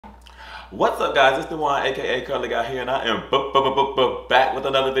What's up, guys? It's the one, aka Curly Guy here, and I am back with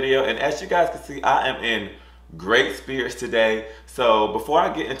another video. And as you guys can see, I am in great spirits today. So before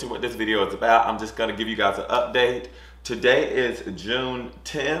I get into what this video is about, I'm just gonna give you guys an update. Today is June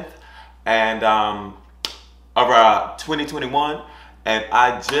 10th, and of 2021, and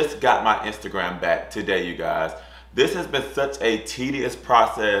I just got my Instagram back today, you guys. This has been such a tedious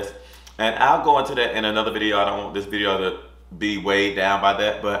process, and I'll go into that in another video. I don't want this video to be weighed down by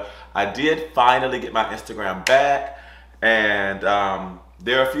that, but I did finally get my Instagram back, and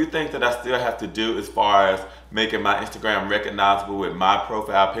there are a few things that I still have to do as far as making my Instagram recognizable with my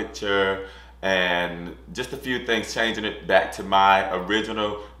profile picture, and just a few things, changing it back to my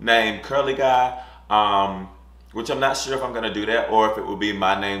original name, Curly Guy, which I'm not sure if I'm gonna do that or if it will be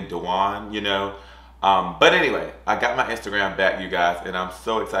my name, Dewan, you know. But anyway, I got my Instagram back, you guys, and I'm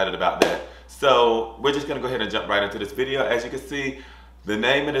so excited about that. So we're just gonna go ahead and jump right into this video. As you can see, the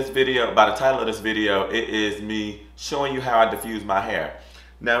name of this video, by the title of this video, it is me showing you how I diffuse my hair.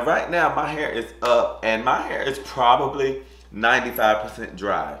 Now, right now, my hair is up, and my hair is probably 95%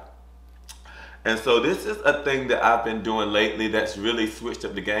 dry. And so this is a thing that I've been doing lately that's really switched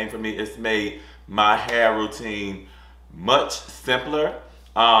up the game for me. It's made my hair routine much simpler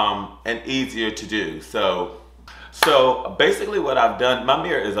and easier to do. So basically what I've done, my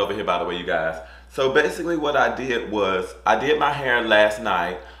mirror is over here, by the way, you guys. So basically what I did was, I did my hair last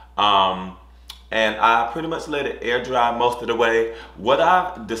night, and I pretty much let it air dry most of the way. What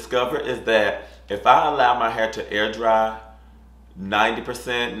I've discovered is that if I allow my hair to air dry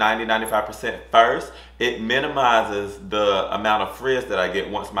 90%, 95% first, it minimizes the amount of frizz that I get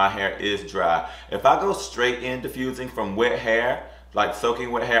once my hair is dry. If I go straight in diffusing from wet hair, like soaking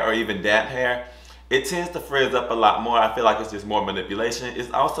wet hair or even damp hair, it tends to frizz up a lot more. I feel like it's just more manipulation.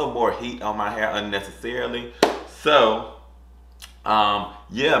 It's also more heat on my hair unnecessarily. So,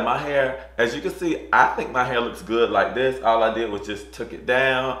 yeah, my hair, as you can see, I think my hair looks good like this. All I did was just took it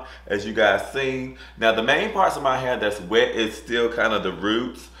down, as you guys seen. Now, the main parts of my hair that's wet is still kind of the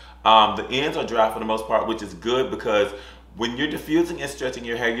roots. The ends are dry for the most part, which is good because when you're diffusing and stretching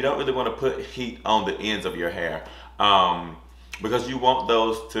your hair, you don't really want to put heat on the ends of your hair. Because you want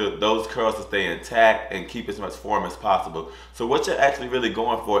those curls to stay intact and keep as much form as possible. So what you're actually really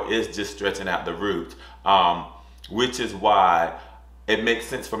going for is just stretching out the roots, which is why it makes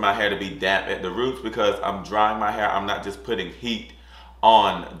sense for my hair to be damp at the roots, because I'm drying my hair. I'm not just putting heat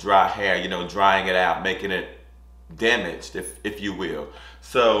on dry hair, you know, drying it out, making it damaged, if you will.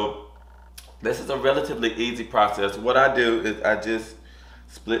 So this is a relatively easy process. What I do is I just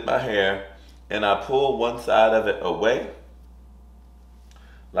split my hair and I pull one side of it away.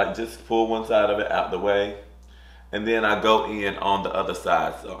 Like, just pull one side of it out the way, and then I go in on the other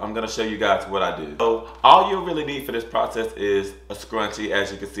side. So I'm gonna show you guys what I do. So all you really need for this process is a scrunchie. As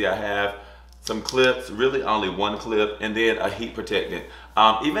you can see, I have some clips, really only one clip, and then a heat protectant.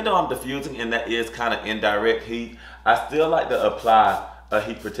 Even though I'm diffusing and that is kind of indirect heat, I still like to apply a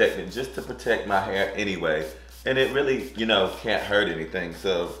heat protectant just to protect my hair anyway. And it really, you know, can't hurt anything.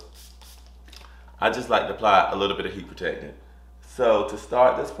 So I just like to apply a little bit of heat protectant. So to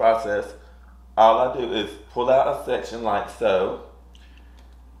start this process, all I do is pull out a section like so,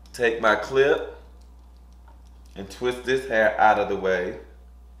 take my clip and twist this hair out of the way,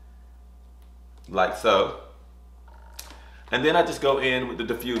 like so. And then I just go in with the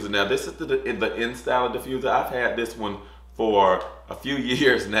diffuser. Now this is the in style of diffuser. I've had this one for a few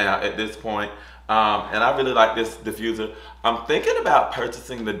years now at this point, and I really like this diffuser. I'm thinking about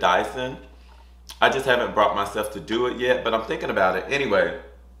purchasing the Dyson. I just haven't brought myself to do it yet, but I'm thinking about it anyway.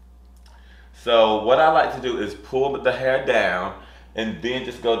 So what I like to do is pull the hair down and then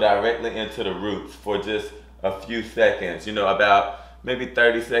just go directly into the roots for just a few seconds, you know, about maybe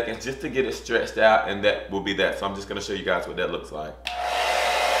 30 seconds, just to get it stretched out, and that will be that. So I'm just gonna show you guys what that looks like.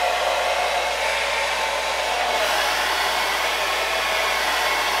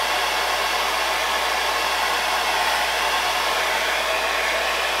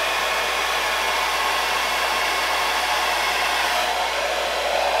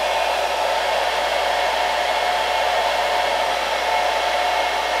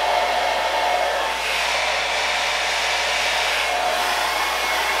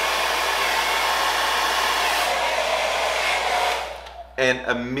 And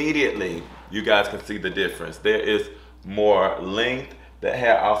immediately, you guys can see the difference. There is more length. The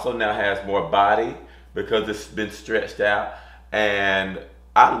hair also now has more body because it's been stretched out. And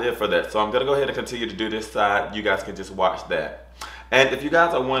I live for that. So I'm gonna go ahead and continue to do this side. You guys can just watch that. And if you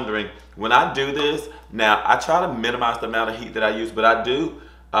guys are wondering, when I do this, now I try to minimize the amount of heat that I use, but I do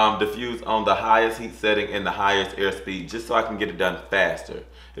diffuse on the highest heat setting and the highest airspeed, just so I can get it done faster.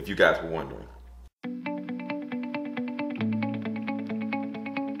 if you guys were wondering.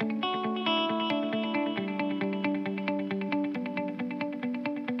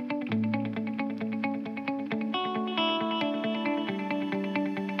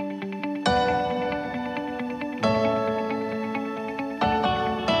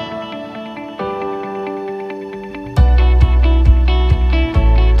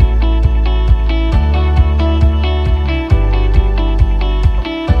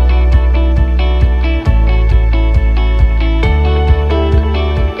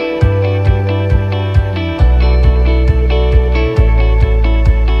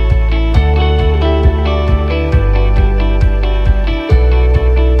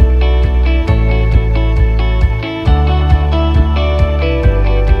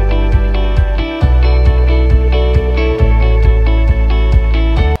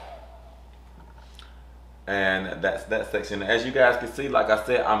 And that's that section. As you guys can see, like I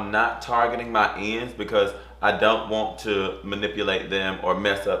said, I'm not targeting my ends because I don't want to manipulate them or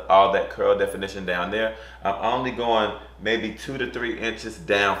mess up all that curl definition down there. I'm only going maybe 2 to 3 inches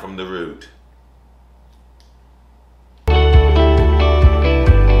down from the root.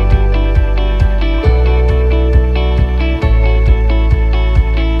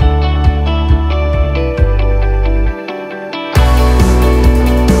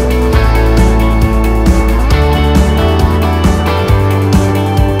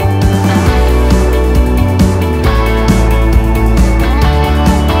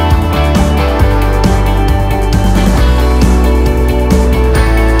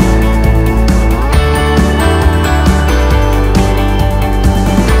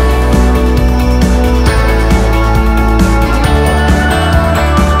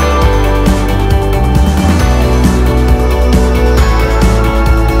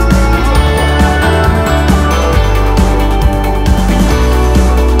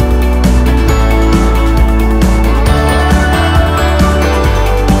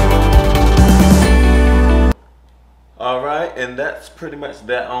 And that's pretty much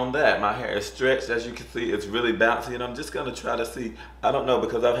that on that. My hair is stretched, as you can see. It's really bouncy, and I'm just gonna try to see, I don't know,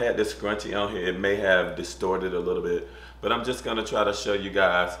 because I've had this scrunchie on here, it may have distorted a little bit, but I'm just gonna try to show you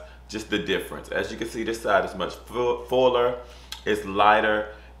guys just the difference. As you can see, this side is much fuller, it's lighter,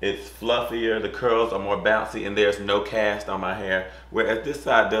 it's fluffier, the curls are more bouncy, and there's no cast on my hair, whereas this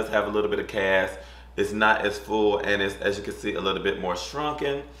side does have a little bit of cast. It's not as full, and it's, as you can see, a little bit more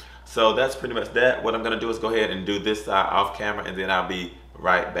shrunken. So that's pretty much that. What I'm gonna do is go ahead and do this side off camera, and then I'll be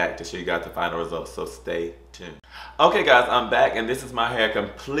right back to show you guys the final results, so stay tuned. Okay guys, I'm back, and this is my hair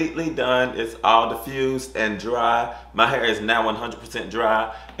completely done. It's all diffused and dry. My hair is now 100%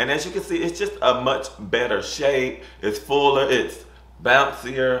 dry, and as you can see, it's just a much better shape. It's fuller, it's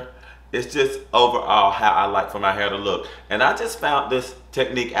bouncier. It's just overall how I like for my hair to look. And I just found this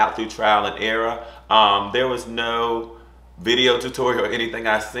technique out through trial and error. There was no video tutorial or anything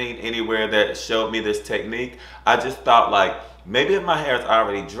I've seen anywhere that showed me this technique. I just thought, like, maybe if my hair is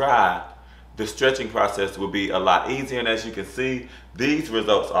already dry, the stretching process will be a lot easier. And as you can see, these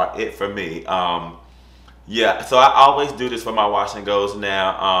results are it for me. Yeah, so I always do this for my wash and goes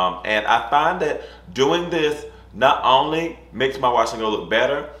now. And I find that doing this not only makes my wash and go look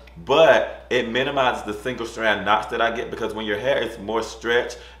better, but it minimizes the single strand knots that I get, because when your hair is more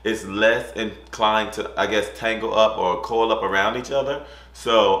stretched, it's less inclined to, I guess, tangle up or coil up around each other.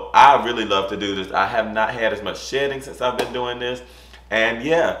 So I really love to do this. I have not had as much shedding since I've been doing this. And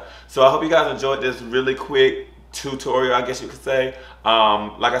yeah, so I hope you guys enjoyed this really quick tutorial, I guess you could say.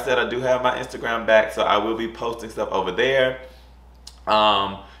 Like I said, I do have my Instagram back, so I will be posting stuff over there.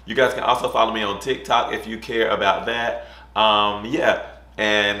 You guys can also follow me on TikTok if you care about that. Yeah.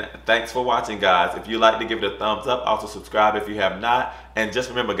 And thanks for watching, guys. If you like to give it a thumbs up, also subscribe if you have not. And just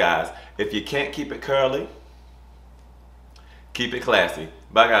remember, guys, if you can't keep it curly, keep it classy.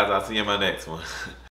 Bye, guys. I'll see you in my next one.